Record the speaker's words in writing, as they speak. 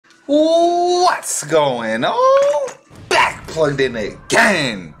What's going on? Back plugged in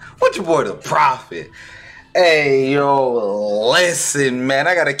again with your boy the Prophet. Hey yo, listen man,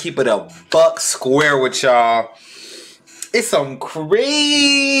 I gotta keep it a buck square with y'all. It's some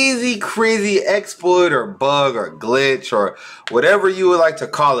crazy exploit or bug or glitch or whatever you would like to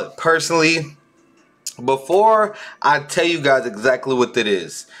call it personally. Before I tell you guys exactly what it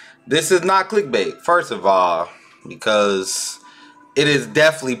is, this is not clickbait, first of all, because it is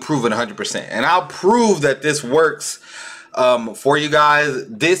definitely proven 100%. And I'll prove that this works for you guys.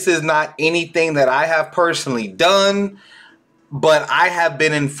 This is not anything that I have personally done, but I have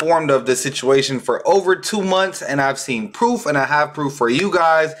been informed of the situation for over 2 months, and I've seen proof, and I have proof for you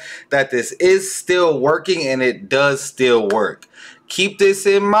guys that this is still working, and it does still work. Keep this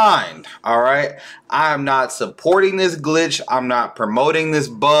in mind, all right? I am not supporting this glitch. I'm not promoting this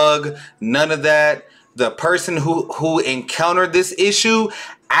bug. None of that. The person who encountered this issue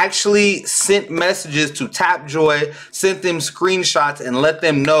actually sent messages to Tapjoy, sent them screenshots, and let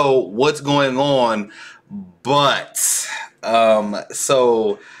them know what's going on. But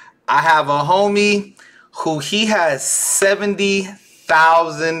so I have a homie who he has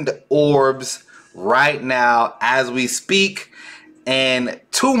 70,000 orbs right now as we speak. And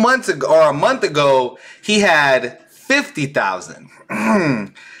 2 months ago or a month ago, he had 50,000.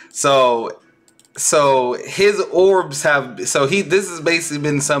 So his orbs have, this has basically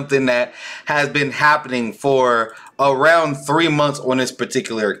been something that has been happening for around 3 months on this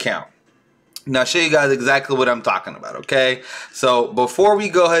particular account. Now, I'll show you guys exactly what I'm talking about, okay? So before we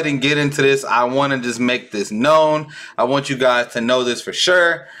go ahead and get into this, I want to just make this known. I want you guys to know this for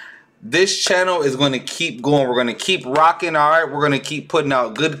sure. This channel is going to keep going. We're going to keep rocking, all right? We're going to keep putting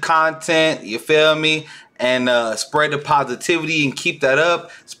out good content, you feel me? And spread the positivity and keep that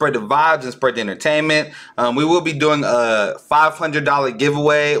up. Spread the vibes and spread the entertainment. We will be doing a $500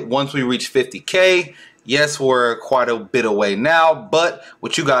 giveaway once we reach 50K. Yes, we're quite a bit away now, but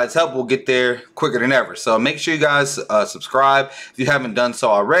with you guys' help, we'll get there quicker than ever. So make sure you guys subscribe if you haven't done so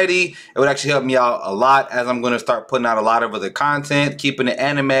already. It would actually help me out a lot, as I'm going to start putting out a lot of other content, keeping it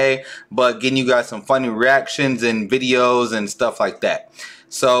anime, but getting you guys some funny reactions and videos and stuff like that.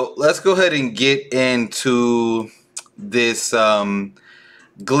 So let's go ahead and get into this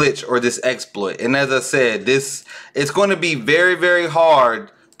glitch or this exploit. And as I said, it's going to be very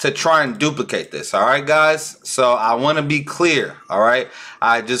hard to try and duplicate this, all right guys? So I want to be clear, all right?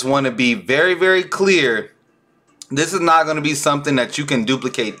 I just want to be very clear. This is not going to be something that you can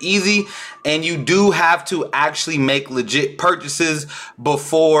duplicate easy, and you do have to actually make legit purchases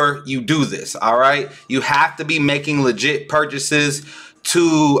before you do this, all right? You have to be making legit purchases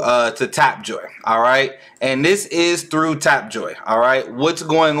to Tapjoy, all right? And this is through Tapjoy, all right? What's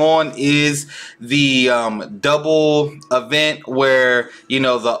going on is the double event where, you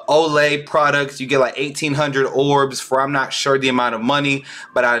know, the Olay products, you get like 1,800 orbs for, I'm not sure the amount of money,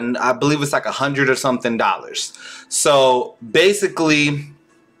 but I believe it's like $100 or something. So basically,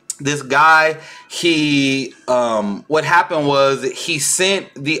 this guy, what happened was he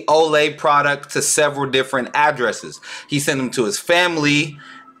sent the Olay product to several different addresses. He sent them to his family,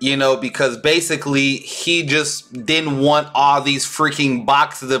 you know, because basically he just didn't want all these freaking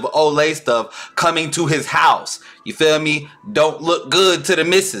boxes of Olay stuff coming to his house. You feel me? Don't look good to the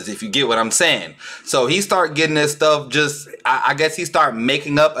missus, if you get what I'm saying. So he started getting this stuff, just I guess he started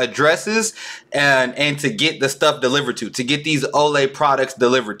making up addresses and to get the stuff delivered to get these Olay products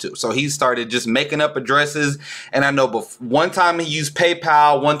delivered to. So he started just making up addresses, and I know one time he used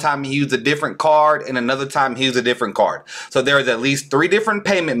PayPal, one time he used a different card, and another time he used a different card. So there was at least 3 different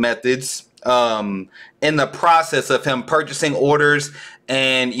payment methods in the process of him purchasing orders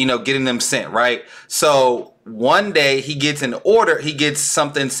and, you know, getting them sent, right? So one day he gets an order, he gets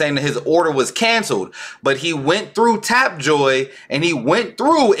something saying that his order was canceled, but he went through Tapjoy and he went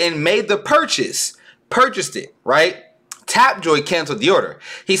through and made the purchased it, right? Tapjoy canceled the order.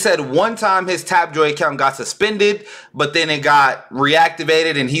 He said one time his Tapjoy account got suspended, but then it got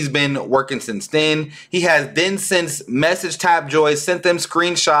reactivated and he's been working since then. He has then since messaged Tapjoy, sent them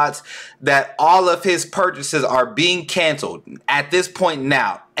screenshots that all of his purchases are being canceled. At this point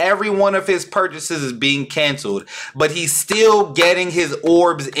now, every one of his purchases is being canceled, but he's still getting his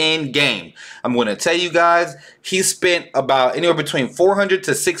orbs in game. I'm going to tell you guys, he spent about anywhere between $400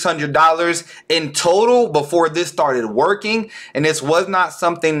 to $600 in total before this started working. And this was not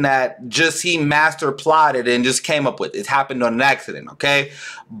something that just he master plotted and just came up with. It happened on an accident, okay?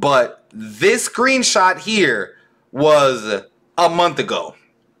 But this screenshot here was a month ago.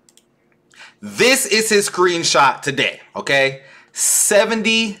 This is his screenshot today, okay?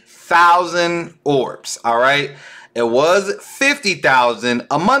 70,000 orbs, all right? It was 50,000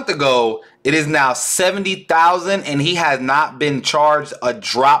 a month ago. It is now 70,000, and he has not been charged a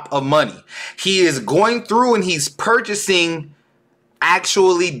drop of money. He is going through and he's purchasing,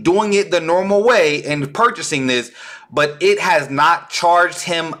 actually doing it the normal way and purchasing this, but it has not charged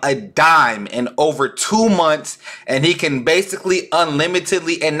him a dime in over 2 months, and he can basically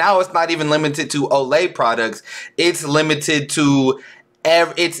unlimitedly, and now it's not even limited to Olay products, it's limited to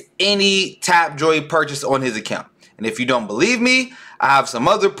it's any Tapjoy purchase on his account. And if you don't believe me, I have some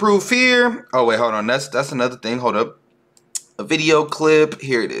other proof here. Oh wait, hold on, that's another thing. Hold up, a video clip,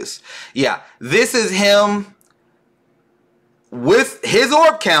 here it is. Yeah, this is him with his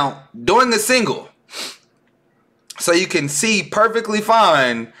orb count doing a single. So you can see perfectly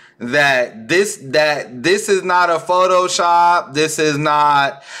fine that this is not a Photoshop. This is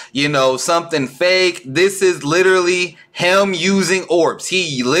not, you know, something fake. This is literally him using orbs.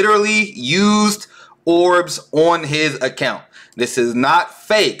 He literally used orbs on his account. This is not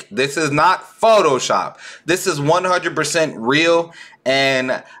fake. This is not Photoshop. This is 100% real.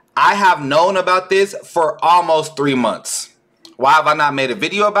 And I have known about this for almost 3 months. Why have I not made a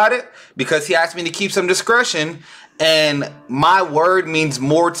video about it? Because he asked me to keep some discretion. And my word means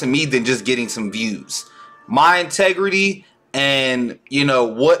more to me than just getting some views. My integrity and, you know,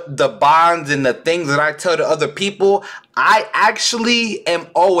 what the bonds and the things that I tell to other people, I actually am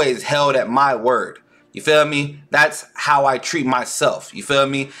always held at my word. You feel me? That's how I treat myself. You feel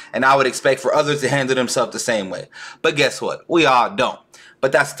me? And I would expect for others to handle themselves the same way. But guess what? We all don't.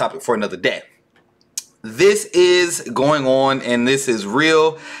 But that's a topic for another day. This is going on and this is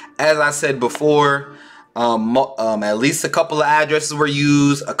real. As I said before, at least a couple of addresses were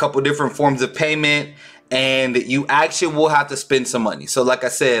used, a couple different forms of payment, and you actually will have to spend some money. So like I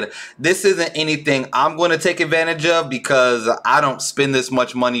said, this isn't anything I'm going to take advantage of because I don't spend this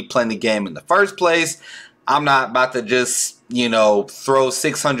much money playing the game in the first place. I'm not about to just, you know, throw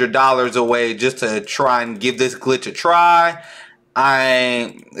 $600 away just to try and give this glitch a try.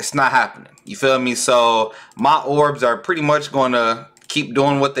 It's not happening. You feel me? So my orbs are pretty much going to keep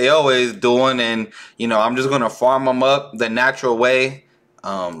doing what they always doing, and you know, I'm just going to farm them up the natural way.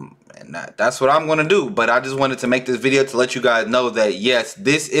 And that's what I'm going to do. But I just wanted to make this video to let you guys know that yes,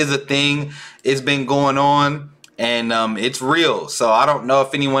 this is a thing. It's been going on and it's real. So I don't know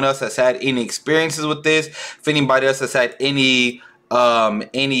if anyone else has had any experiences with this, if anybody else has had any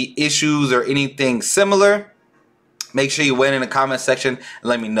issues or anything similar. Make sure you weigh in the comment section and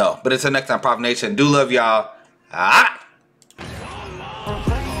let me know. But until next time, Prophet Nation, do love y'all.